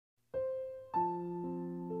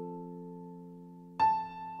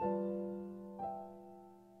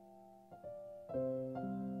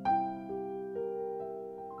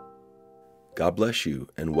God bless you,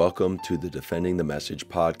 and welcome to the Defending the Message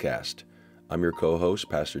podcast. I'm your co-host,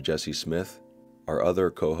 Pastor Jesse Smith. Our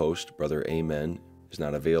other co-host, Brother Amen, is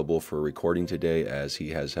not available for recording today as he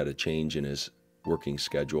has had a change in his working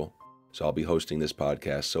schedule, so I'll be hosting this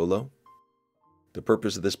podcast solo. The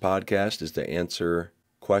purpose of this podcast is to answer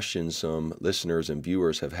questions some listeners and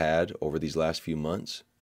viewers have had over these last few months,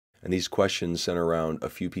 and these questions center around a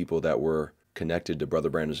few people that were connected to Brother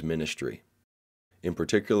Branham's ministry. In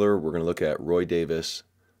particular, we're going to look at Roy Davis,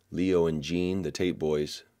 Leo and Gene, the Tape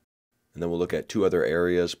Boys, and then we'll look at two other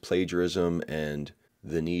areas, plagiarism and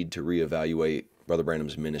the need to reevaluate Brother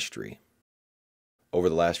Branham's ministry. Over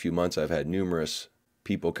the last few months, I've had numerous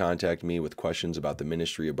people contact me with questions about the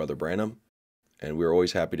ministry of Brother Branham, and we're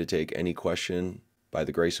always happy to take any question by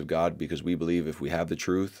the grace of God because we believe if we have the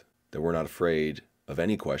truth, that we're not afraid of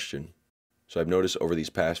any question. So I've noticed over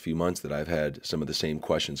these past few months that I've had some of the same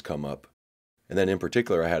questions come up. And then in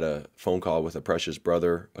particular, I had a phone call with a precious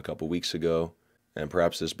brother a couple weeks ago, and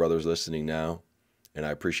perhaps this brother's listening now, and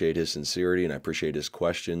I appreciate his sincerity and I appreciate his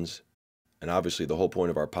questions. And obviously the whole point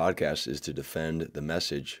of our podcast is to defend the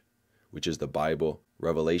message, which is the Bible,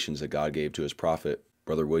 revelations that God gave to his prophet,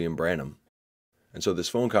 Brother William Branham. And so this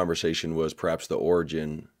phone conversation was perhaps the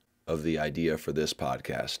origin of the idea for this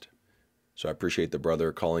podcast. So I appreciate the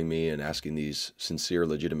brother calling me and asking these sincere,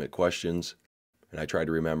 legitimate questions. And I tried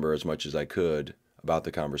to remember as much as I could about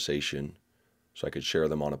the conversation so I could share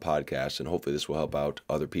them on a podcast, and hopefully this will help out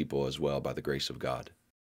other people as well by the grace of God.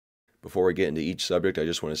 Before we get into each subject, I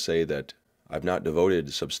just want to say that I've not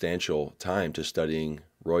devoted substantial time to studying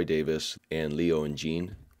Roy Davis and Leo and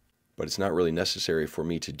Gene, but it's not really necessary for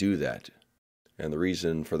me to do that. And the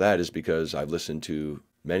reason for that is because I've listened to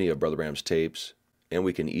many of Brother Branham's tapes, and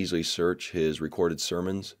we can easily search his recorded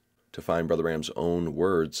sermons to find Brother Branham's own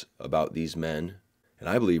words about these men. And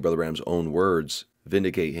I believe Brother Branham's own words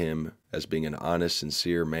vindicate him as being an honest,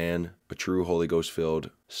 sincere man, a true Holy Ghost-filled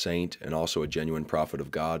saint, and also a genuine prophet of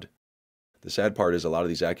God. The sad part is a lot of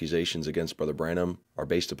these accusations against Brother Branham are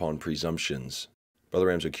based upon presumptions. Brother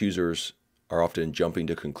Branham's accusers are often jumping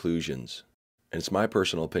to conclusions. And it's my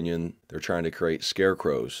personal opinion they're trying to create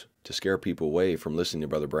scarecrows to scare people away from listening to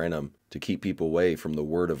Brother Branham, to keep people away from the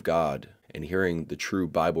Word of God and hearing the true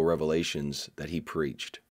Bible revelations that he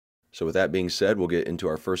preached. So with that being said, we'll get into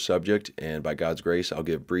our first subject, and by God's grace, I'll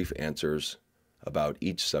give brief answers about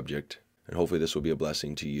each subject, and hopefully this will be a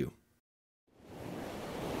blessing to you.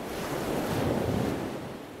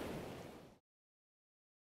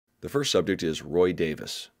 The first subject is Roy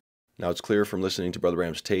Davis. Now it's clear from listening to Brother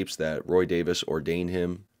Branham's tapes that Roy Davis ordained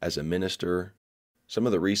him as a minister. Some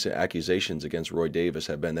of the recent accusations against Roy Davis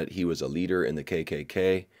have been that he was a leader in the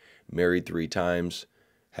KKK, married 3 times,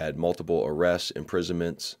 had multiple arrests,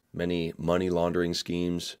 imprisonments, many money laundering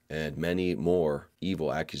schemes, and many more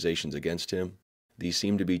evil accusations against him. These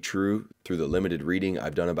seem to be true through the limited reading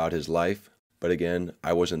I've done about his life, but again,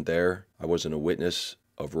 I wasn't there. I wasn't a witness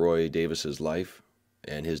of Roy Davis's life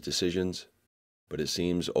and his decisions, but it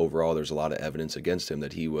seems overall there's a lot of evidence against him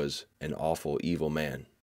that he was an awful, evil man.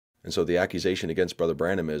 And so the accusation against Brother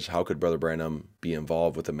Branham is, how could Brother Branham be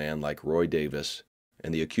involved with a man like Roy Davis?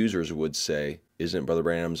 And the accusers would say, isn't Brother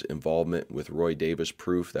Branham's involvement with Roy Davis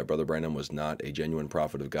proof that Brother Branham was not a genuine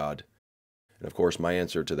prophet of God? And of course, my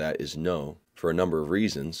answer to that is no, for a number of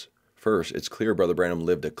reasons. First, it's clear Brother Branham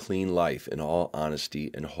lived a clean life in all honesty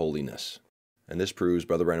and holiness. And this proves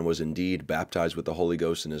Brother Branham was indeed baptized with the Holy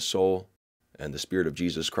Ghost in his soul, and the Spirit of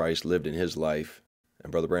Jesus Christ lived in his life,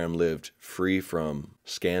 and Brother Branham lived free from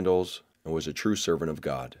scandals and was a true servant of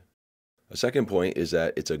God. A second point is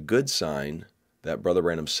that it's a good sign that Brother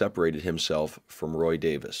Branham separated himself from Roy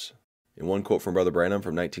Davis. In one quote from Brother Branham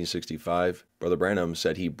from 1965, Brother Branham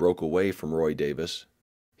said he broke away from Roy Davis.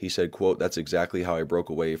 He said, quote, "That's exactly how I broke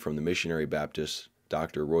away from the missionary Baptist,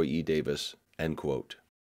 Dr. Roy E. Davis," end quote.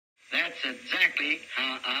 That's exactly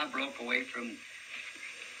how I broke away from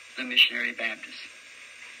the missionary Baptist.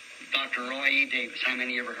 Dr. Roy E. Davis, how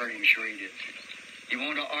many ever heard him? Sure he did. You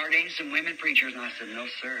want to ordain some women preachers? And I said, no,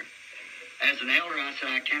 sir. As an elder, I said,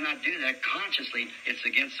 I cannot do that consciously. It's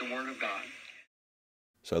against the Word of God.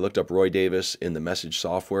 So I looked up Roy Davis in the message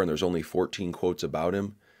software, and there's only 14 quotes about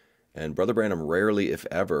him. And Brother Branham rarely, if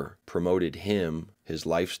ever, promoted him, his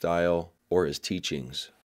lifestyle, or his teachings.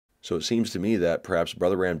 So it seems to me that perhaps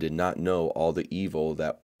Brother Branham did not know all the evil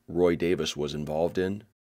that Roy Davis was involved in.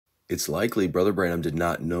 It's likely Brother Branham did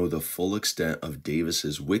not know the full extent of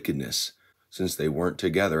Davis's wickedness, since they weren't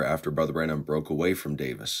together after Brother Branham broke away from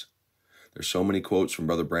Davis. There's so many quotes from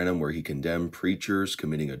Brother Branham where he condemned preachers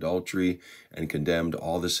committing adultery and condemned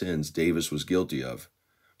all the sins Davis was guilty of.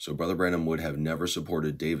 So Brother Branham would have never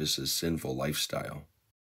supported Davis's sinful lifestyle.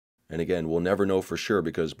 And again, we'll never know for sure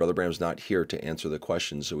because Brother Branham's not here to answer the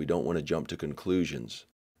questions, so we don't want to jump to conclusions.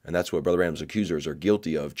 And that's what Brother Branham's accusers are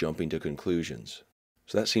guilty of, jumping to conclusions.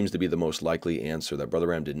 So that seems to be the most likely answer, that Brother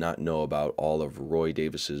Branham did not know about all of Roy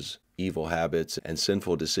Davis's evil habits and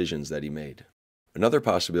sinful decisions that he made. Another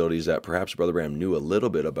possibility is that perhaps Brother Branham knew a little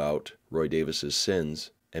bit about Roy Davis's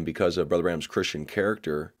sins, and because of Brother Branham's Christian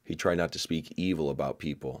character, he tried not to speak evil about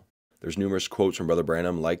people. There's numerous quotes from Brother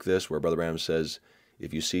Branham like this, where Brother Branham says,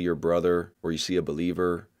 if you see your brother or you see a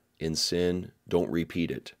believer in sin, don't repeat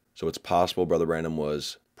it. So it's possible Brother Branham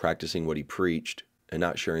was practicing what he preached and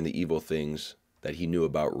not sharing the evil things that he knew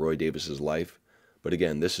about Roy Davis's life. But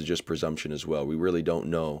again, this is just presumption as well. We really don't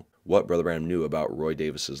know what Brother Branham knew about Roy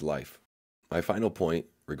Davis's life. My final point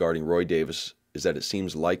regarding Roy Davis is that it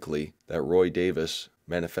seems likely that Roy Davis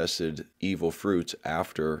manifested evil fruits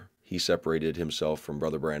after he separated himself from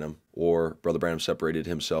Brother Branham, or Brother Branham separated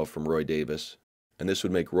himself from Roy Davis. And this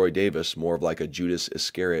would make Roy Davis more of like a Judas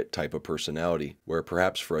Iscariot type of personality, where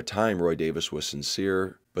perhaps for a time Roy Davis was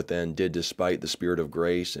sincere, but then did despite the Spirit of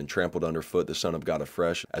grace and trampled underfoot the Son of God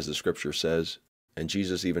afresh, as the Scripture says. And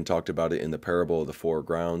Jesus even talked about it in the parable of the 4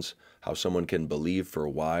 grounds, how someone can believe for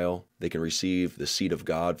a while, they can receive the seed of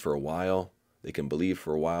God for a while, they can believe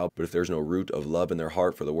for a while, but if there's no root of love in their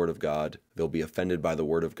heart for the Word of God, they'll be offended by the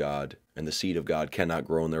Word of God, and the seed of God cannot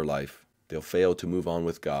grow in their life. They'll fail to move on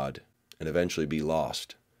with God and eventually be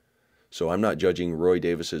lost. So I'm not judging Roy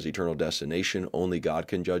Davis's eternal destination, only God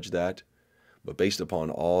can judge that. But based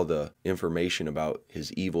upon all the information about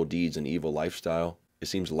his evil deeds and evil lifestyle, it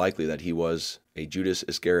seems likely that he was a Judas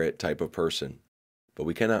Iscariot type of person. But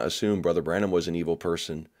we cannot assume Brother Branham was an evil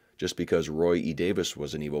person just because Roy E. Davis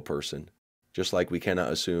was an evil person. Just like we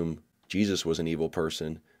cannot assume Jesus was an evil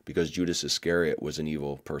person because Judas Iscariot was an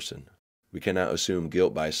evil person. We cannot assume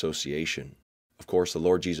guilt by association. Of course, the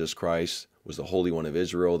Lord Jesus Christ was the Holy One of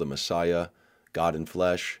Israel, the Messiah, God in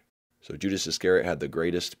flesh. So Judas Iscariot had the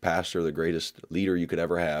greatest pastor, the greatest leader you could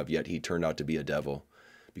ever have, yet he turned out to be a devil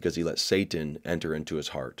because he let Satan enter into his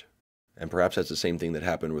heart. And perhaps that's the same thing that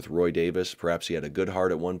happened with Roy Davis. Perhaps he had a good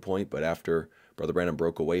heart at one point, but after Brother Branham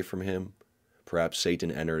broke away from him, perhaps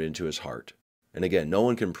Satan entered into his heart. And again, no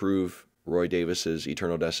one can prove Roy Davis's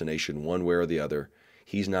eternal destination one way or the other.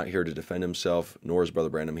 He's not here to defend himself, nor is Brother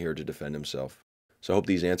Branham here to defend himself. So I hope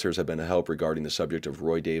these answers have been a help regarding the subject of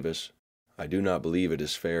Roy Davis. I do not believe it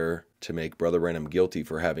is fair to make Brother Branham guilty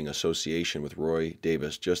for having association with Roy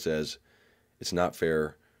Davis, just as it's not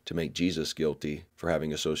fair to make Jesus guilty for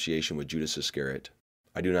having association with Judas Iscariot.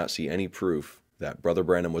 I do not see any proof that Brother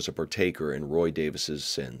Branham was a partaker in Roy Davis's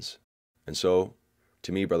sins. And so,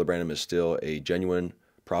 to me, Brother Branham is still a genuine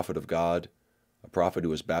prophet of God, a prophet who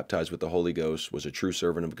was baptized with the Holy Ghost, was a true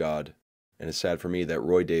servant of God. And it's sad for me that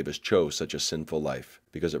Roy Davis chose such a sinful life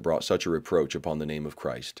because it brought such a reproach upon the name of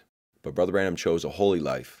Christ. But Brother Branham chose a holy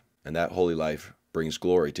life, and that holy life brings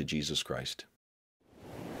glory to Jesus Christ.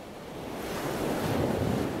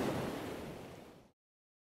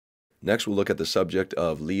 Next, we'll look at the subject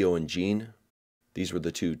of Leo and Jean. These were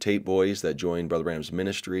the 2 tape boys that joined Brother Branham's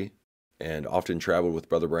ministry and often traveled with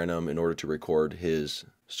Brother Branham in order to record his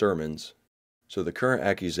sermons. So the current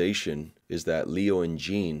accusation is that Leo and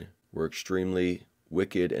Jean were extremely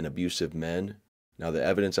wicked and abusive men. Now the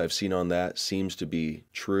evidence I've seen on that seems to be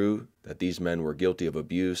true, that these men were guilty of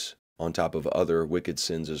abuse on top of other wicked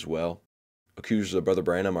sins as well. Accusers of Brother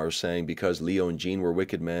Branham are saying because Leo and Jean were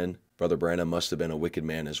wicked men, Brother Branham must have been a wicked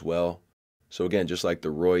man as well. So again, just like the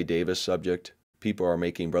Roy Davis subject, people are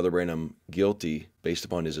making Brother Branham guilty based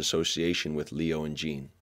upon his association with Leo and Jean.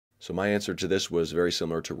 So my answer to this was very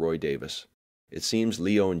similar to Roy Davis. It seems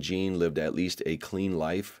Leo and Jean lived at least a clean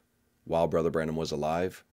life while Brother Branham was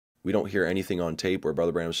alive. We don't hear anything on tape where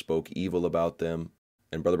Brother Branham spoke evil about them,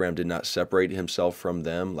 and Brother Branham did not separate himself from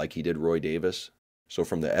them like he did Roy Davis. So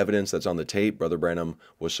from the evidence that's on the tape, Brother Branham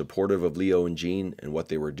was supportive of Leo and Jean and what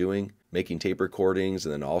they were doing, making tape recordings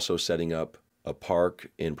and then also setting up a park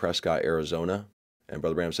in Prescott, Arizona. And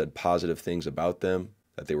Brother Branham said positive things about them,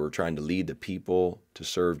 that they were trying to lead the people to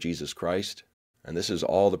serve Jesus Christ. And this is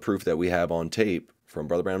all the proof that we have on tape from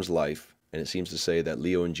Brother Branham's life, and it seems to say that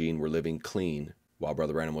Leo and Jean were living clean while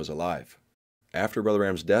Brother Branham was alive. After Brother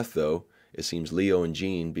Branham's death, though, it seems Leo and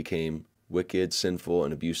Jean became wicked, sinful,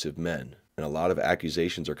 and abusive men, and a lot of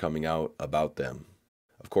accusations are coming out about them.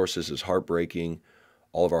 Of course, this is heartbreaking.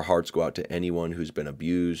 All of our hearts go out to anyone who's been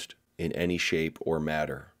abused in any shape or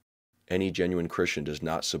matter. Any genuine Christian does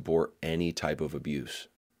not support any type of abuse.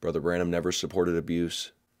 Brother Branham never supported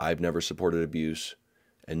abuse. I've never supported abuse.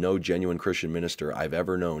 And no genuine Christian minister I've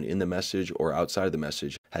ever known in the message or outside of the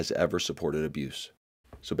message has ever supported abuse.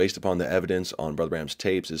 So based upon the evidence on Brother Branham's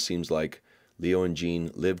tapes, it seems like Leo and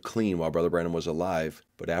Jean lived clean while Brother Branham was alive,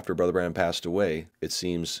 but after Brother Branham passed away, it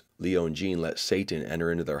seems Leo and Jean let Satan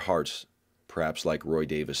enter into their hearts, perhaps like Roy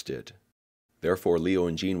Davis did. Therefore, Leo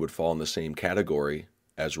and Jean would fall in the same category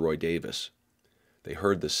as Roy Davis. They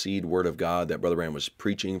heard the seed word of God that Brother Branham was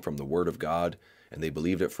preaching from the word of God, and they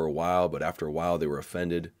believed it for a while, but after a while they were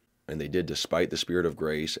offended, and they did despite the Spirit of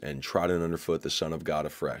grace and trodden underfoot the Son of God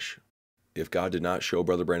afresh. If God did not show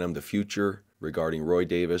Brother Branham the future regarding Roy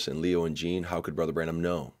Davis and Leo and Jean, how could Brother Branham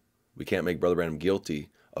know? We can't make Brother Branham guilty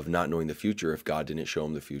of not knowing the future if God didn't show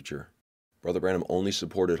him the future. Brother Branham only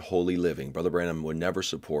supported holy living. Brother Branham would never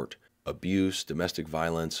support abuse, domestic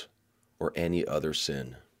violence, or any other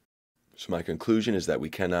sin. So my conclusion is that we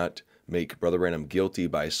cannot make Brother Branham guilty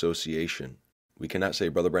by association. We cannot say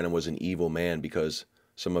Brother Branham was an evil man because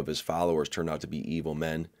some of his followers turned out to be evil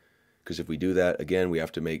men. Because if we do that, again, we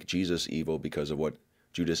have to make Jesus evil because of what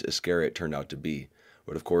Judas Iscariot turned out to be.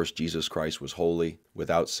 But of course, Jesus Christ was holy,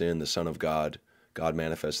 without sin, the Son of God, God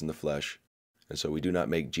manifest in the flesh. And so we do not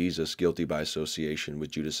make Jesus guilty by association with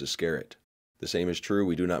Judas Iscariot. The same is true,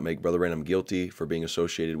 we do not make Brother Branham guilty for being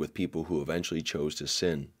associated with people who eventually chose to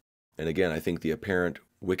sin. And again, I think the apparent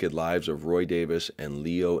wicked lives of Roy Davis and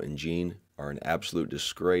Leo and Jean are an absolute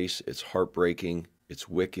disgrace. It's heartbreaking, it's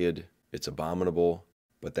wicked, it's abominable,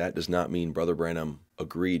 but that does not mean Brother Branham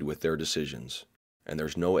agreed with their decisions. And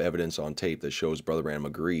there's no evidence on tape that shows Brother Branham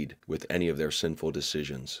agreed with any of their sinful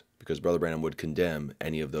decisions, because Brother Branham would condemn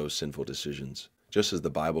any of those sinful decisions, just as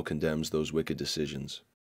the Bible condemns those wicked decisions.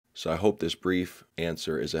 So I hope this brief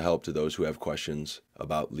answer is a help to those who have questions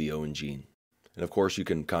about Leo and Jean. And of course, you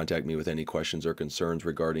can contact me with any questions or concerns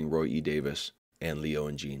regarding Roy E. Davis and Leo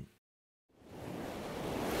and Jean.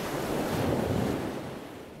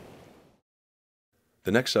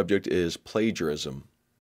 The next subject is plagiarism.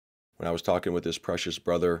 When I was talking with this precious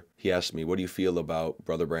brother, he asked me, what do you feel about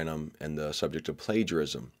Brother Branham and the subject of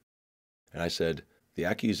plagiarism? And I said, the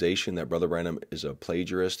accusation that Brother Branham is a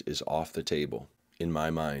plagiarist is off the table, in my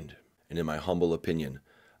mind, and in my humble opinion.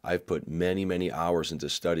 I've put many, many hours into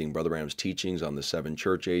studying Brother Branham's teachings on the 7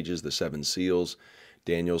 church ages, the 7 seals,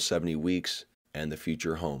 Daniel's 70 weeks, and the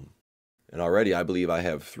future home. And already I believe I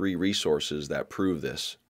have 3 resources that prove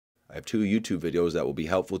this. I have 2 YouTube videos that will be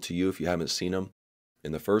helpful to you if you haven't seen them.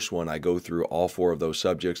 In the first one, I go through all 4 of those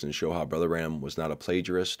subjects and show how Brother Branham was not a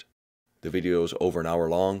plagiarist. The video is over an hour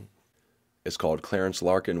long. It's called Clarence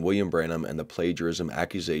Larkin, William Branham, and the Plagiarism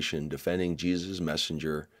Accusation, Defending Jesus'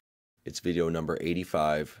 Messenger. It's video number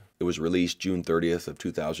 85. It was released June 30th of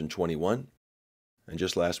 2021. And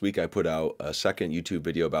just last week, I put out a second YouTube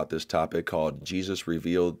video about this topic called Jesus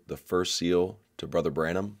Revealed the First Seal to Brother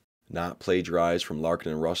Branham, Not Plagiarized, from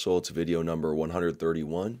Larkin and Russell. It's video number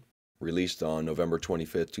 131. Released on November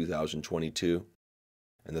 25th, 2022.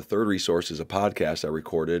 And the third resource is a podcast I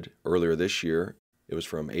recorded earlier this year. It was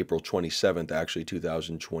from April 27th, actually,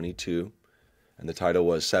 2022. And the title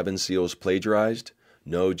was 7 Seals Plagiarized?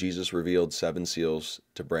 No, Jesus Revealed 7 Seals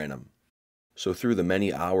to Branham. So through the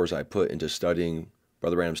many hours I put into studying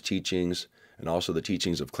Brother Branham's teachings, and also the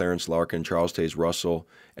teachings of Clarence Larkin, Charles Taze Russell,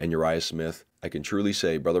 and Uriah Smith, I can truly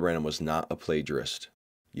say Brother Branham was not a plagiarist.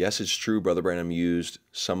 Yes, it's true Brother Branham used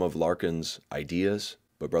some of Larkin's ideas,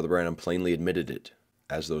 but Brother Branham plainly admitted it,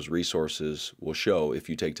 as those resources will show if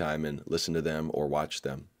you take time and listen to them or watch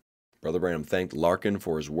them. Brother Branham thanked Larkin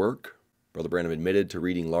for his work. Brother Branham admitted to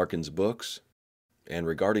reading Larkin's books. And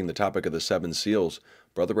regarding the topic of the 7 seals,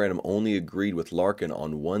 Brother Branham only agreed with Larkin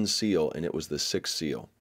on 1 seal, and it was the 6th seal.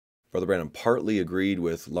 Brother Branham partly agreed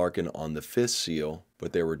with Larkin on the 5th seal,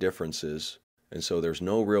 but there were differences. And so there's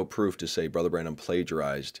no real proof to say Brother Branham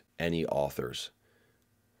plagiarized any authors.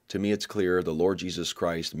 To me, it's clear the Lord Jesus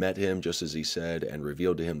Christ met him just as he said and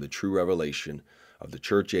revealed to him the true revelation of the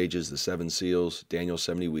church ages, the 7 seals, Daniel's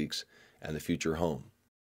 70 weeks, and the future home.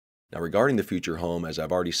 Now, regarding the future home, as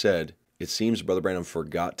I've already said, it seems Brother Branham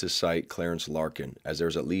forgot to cite Clarence Larkin, as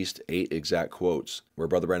there's at least 8 exact quotes where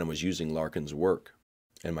Brother Branham was using Larkin's work.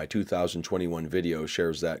 And my 2021 video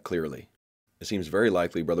shares that clearly. It seems very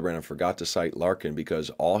likely Brother Branham forgot to cite Larkin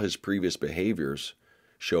because all his previous behaviors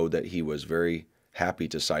showed that he was very happy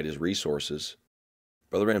to cite his resources.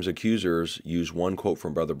 Brother Branham's accusers use one quote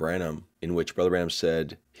from Brother Branham in which Brother Branham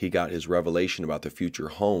said he got his revelation about the future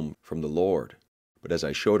home from the Lord. But as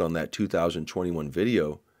I showed on that 2021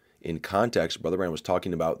 video, in context, Brother Branham was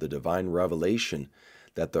talking about the divine revelation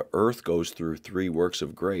that the earth goes through 3 works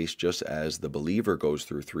of grace just as the believer goes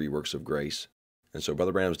through 3 works of grace. And so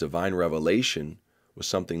Brother Branham's divine revelation was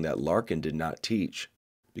something that Larkin did not teach,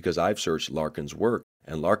 because I've searched Larkin's work,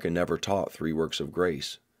 and Larkin never taught 3 works of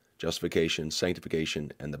grace: justification,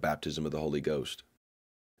 sanctification, and the baptism of the Holy Ghost.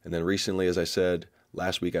 And then recently, as I said,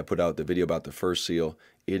 Last week I put out the video about the first seal.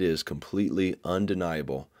 It is completely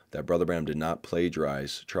undeniable that Brother Branham did not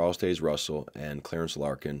plagiarize Charles Taze Russell and Clarence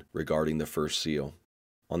Larkin regarding the first seal.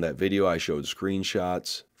 On that video I showed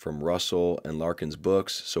screenshots from Russell and Larkin's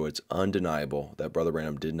books, so it's undeniable that Brother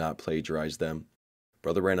Branham did not plagiarize them.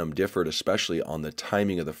 Brother Branham differed especially on the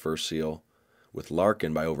timing of the first seal with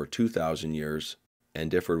Larkin by over 2,000 years, and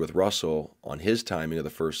differed with Russell on his timing of the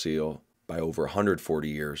first seal by over 140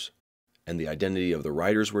 years. And the identity of the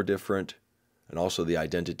writers were different, and also the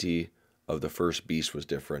identity of the first beast was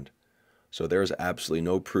different. So there is absolutely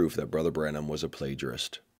no proof that Brother Branham was a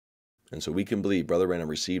plagiarist. And so we can believe Brother Branham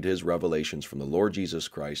received his revelations from the Lord Jesus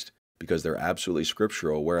Christ because they're absolutely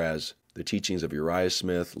scriptural, whereas the teachings of Uriah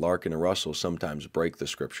Smith, Larkin, and Russell sometimes break the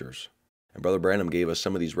scriptures. And Brother Branham gave us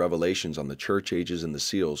some of these revelations on the church ages and the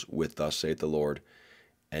seals with "Thus saith the Lord,"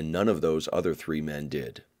 and none of those other three men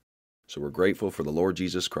did. So we're grateful for the Lord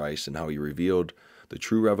Jesus Christ and how he revealed the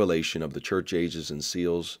true revelation of the church ages and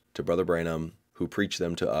seals to Brother Branham, who preached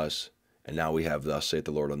them to us, and now we have "Thus saith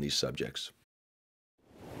the Lord" on these subjects.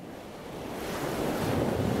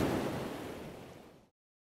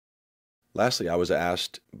 Lastly, I was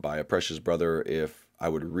asked by a precious brother if I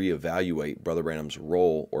would reevaluate Brother Branham's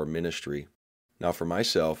role or ministry. Now, for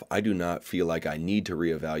myself, I do not feel like I need to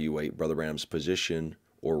reevaluate Brother Branham's position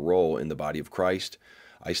or role in the body of Christ.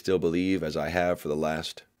 I still believe, as I have for the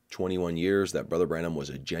last 21 years, that Brother Branham was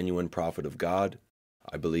a genuine prophet of God.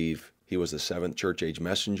 I believe he was the seventh church age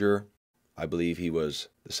messenger. I believe he was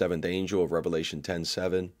the seventh angel of Revelation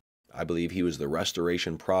 10:7. I believe he was the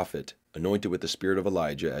restoration prophet, anointed with the spirit of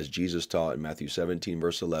Elijah, as Jesus taught in Matthew 17,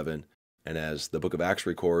 verse 11, and as the book of Acts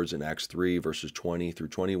records in Acts 3, verses 20 through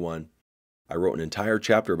 21. I wrote an entire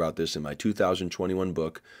chapter about this in my 2021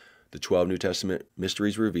 book, The 12 New Testament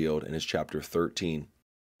Mysteries Revealed, and it's chapter 13,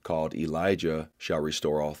 called "Elijah Shall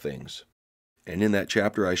Restore All Things." And in that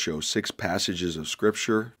chapter I show 6 passages of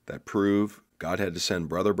Scripture that prove God had to send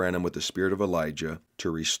Brother Branham with the spirit of Elijah to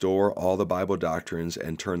restore all the Bible doctrines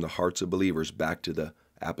and turn the hearts of believers back to the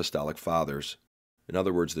apostolic fathers. In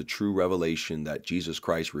other words, the true revelation that Jesus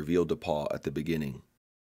Christ revealed to Paul at the beginning.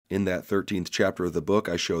 In that 13th chapter of the book,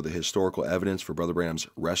 I show the historical evidence for Brother Branham's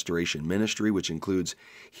restoration ministry, which includes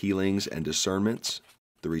healings and discernments,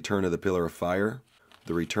 the return of the pillar of fire,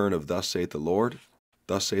 the return of "Thus saith the Lord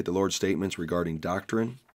statements regarding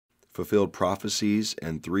doctrine, fulfilled prophecies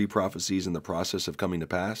and 3 prophecies in the process of coming to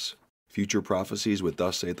pass, future prophecies with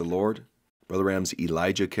 "Thus saith the Lord," Brother Branham's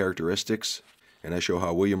Elijah characteristics, and I show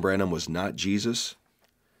how William Branham was not Jesus,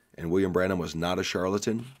 and William Branham was not a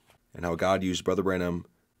charlatan, and how God used Brother Branham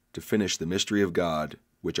to finish the mystery of God,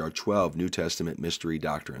 which are 12 New Testament mystery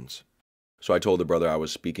doctrines. So I told the brother I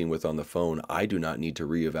was speaking with on the phone, I do not need to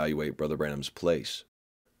reevaluate Brother Branham's place.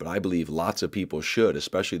 But I believe lots of people should,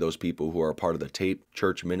 especially those people who are a part of the tape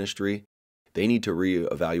church ministry. They need to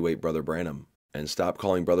reevaluate Brother Branham and stop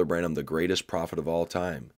calling Brother Branham the greatest prophet of all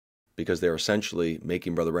time, because they're essentially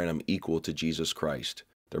making Brother Branham equal to Jesus Christ.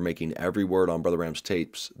 They're making every word on Brother Branham's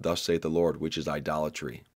tapes, "Thus saith the Lord," which is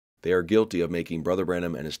idolatry. They are guilty of making Brother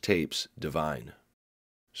Branham and his tapes divine.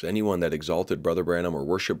 So anyone that exalted Brother Branham or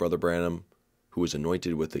worshiped Brother Branham, who was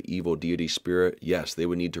anointed with the evil deity spirit, yes, they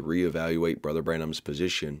would need to reevaluate Brother Branham's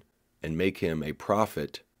position and make him a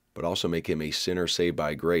prophet, but also make him a sinner saved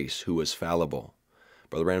by grace who was fallible.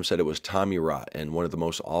 Brother Branham said it was Tommy rot and one of the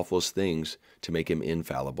most awfulest things to make him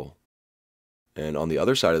infallible. And on the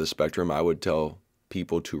other side of the spectrum, I would tell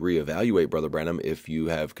people to reevaluate Brother Branham if you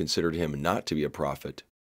have considered him not to be a prophet.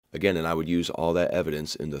 Again, and I would use all that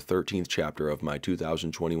evidence in the 13th chapter of my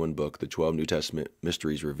 2021 book, The 12 New Testament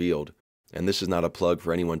Mysteries Revealed. And this is not a plug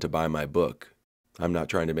for anyone to buy my book. I'm not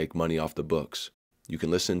trying to make money off the books. You can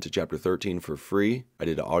listen to chapter 13 for free. I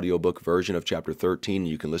did an audiobook version of chapter 13, and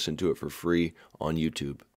you can listen to it for free on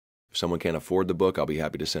YouTube. If someone can't afford the book, I'll be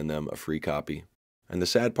happy to send them a free copy. And the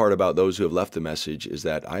sad part about those who have left the message is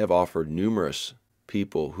that I have offered numerous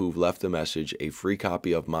people who've left the message a free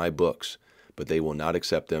copy of my books, but they will not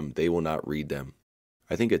accept them. They will not read them.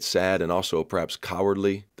 I think it's sad and also perhaps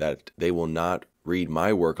cowardly that they will not read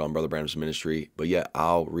my work on Brother Branham's ministry, but yet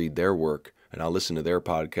I'll read their work and I'll listen to their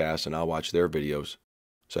podcasts and I'll watch their videos.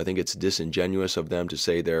 So I think it's disingenuous of them to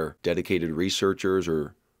say they're dedicated researchers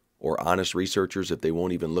or honest researchers if they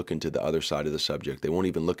won't even look into the other side of the subject. They won't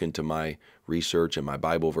even look into my research and my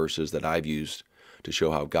Bible verses that I've used to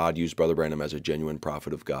show how God used Brother Branham as a genuine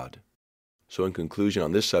prophet of God. So in conclusion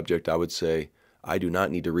on this subject, I would say I do not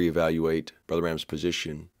need to reevaluate Brother Branham's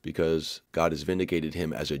position because God has vindicated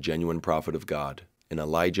him as a genuine prophet of God, an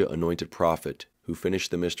Elijah anointed prophet who finished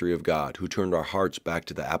the mystery of God, who turned our hearts back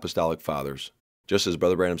to the apostolic fathers, Just as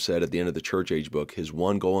Brother Branham said at the end of the Church Age book, his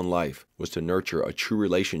one goal in life was to nurture a true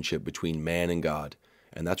relationship between man and God.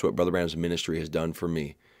 And that's what Brother Branham's ministry has done for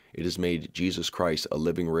me. It has made Jesus Christ a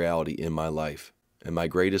living reality in my life. And my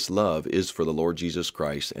greatest love is for the Lord Jesus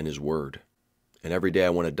Christ and His Word. And every day I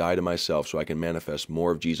want to die to myself so I can manifest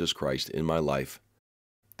more of Jesus Christ in my life.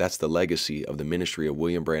 That's the legacy of the ministry of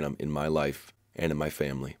William Branham in my life and in my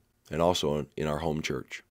family, and also in our home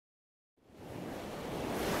church.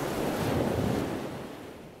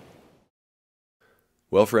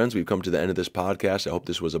 Well, friends, we've come to the end of this podcast. I hope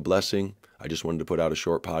this was a blessing. I just wanted to put out a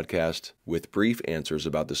short podcast with brief answers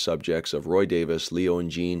about the subjects of Roy Davis, Leo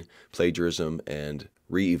and Jean, plagiarism, and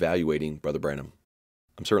re-evaluating Brother Branham.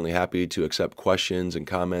 I'm certainly happy to accept questions and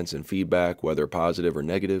comments and feedback, whether positive or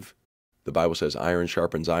negative. The Bible says iron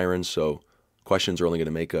sharpens iron, so questions are only going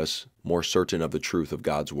to make us more certain of the truth of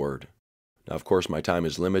God's Word. Now, of course, my time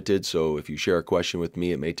is limited, so if you share a question with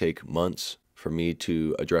me, it may take months for me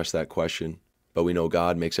to address that question. But we know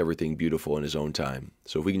God makes everything beautiful in His own time.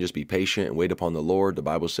 So if we can just be patient and wait upon the Lord, the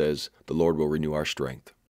Bible says the Lord will renew our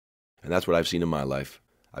strength. And that's what I've seen in my life.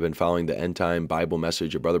 I've been following the end-time Bible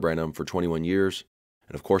message of Brother Branham for 21 years.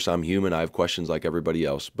 And of course, I'm human. I have questions like everybody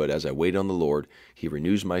else. But as I wait on the Lord, He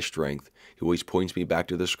renews my strength. He always points me back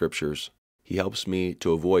to the Scriptures. He helps me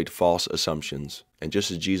to avoid false assumptions. And just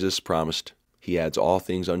as Jesus promised, He adds all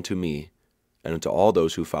things unto me and unto all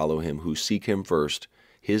those who follow Him, who seek Him first,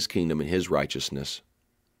 His kingdom and His righteousness.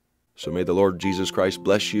 So may the Lord Jesus Christ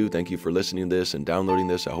bless you. Thank you for listening to this and downloading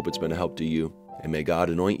this. I hope it's been a help to you. And may God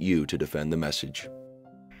anoint you to defend the message.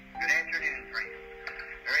 Good afternoon, friends.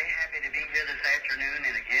 Very happy to be here this afternoon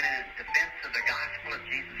and again in defense of the gospel of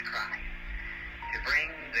Jesus Christ. To bring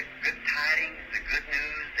the good tidings, the good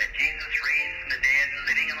news that Jesus raised from the dead,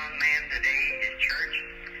 living among men today, His church.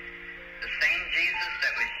 The same Jesus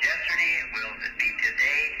that was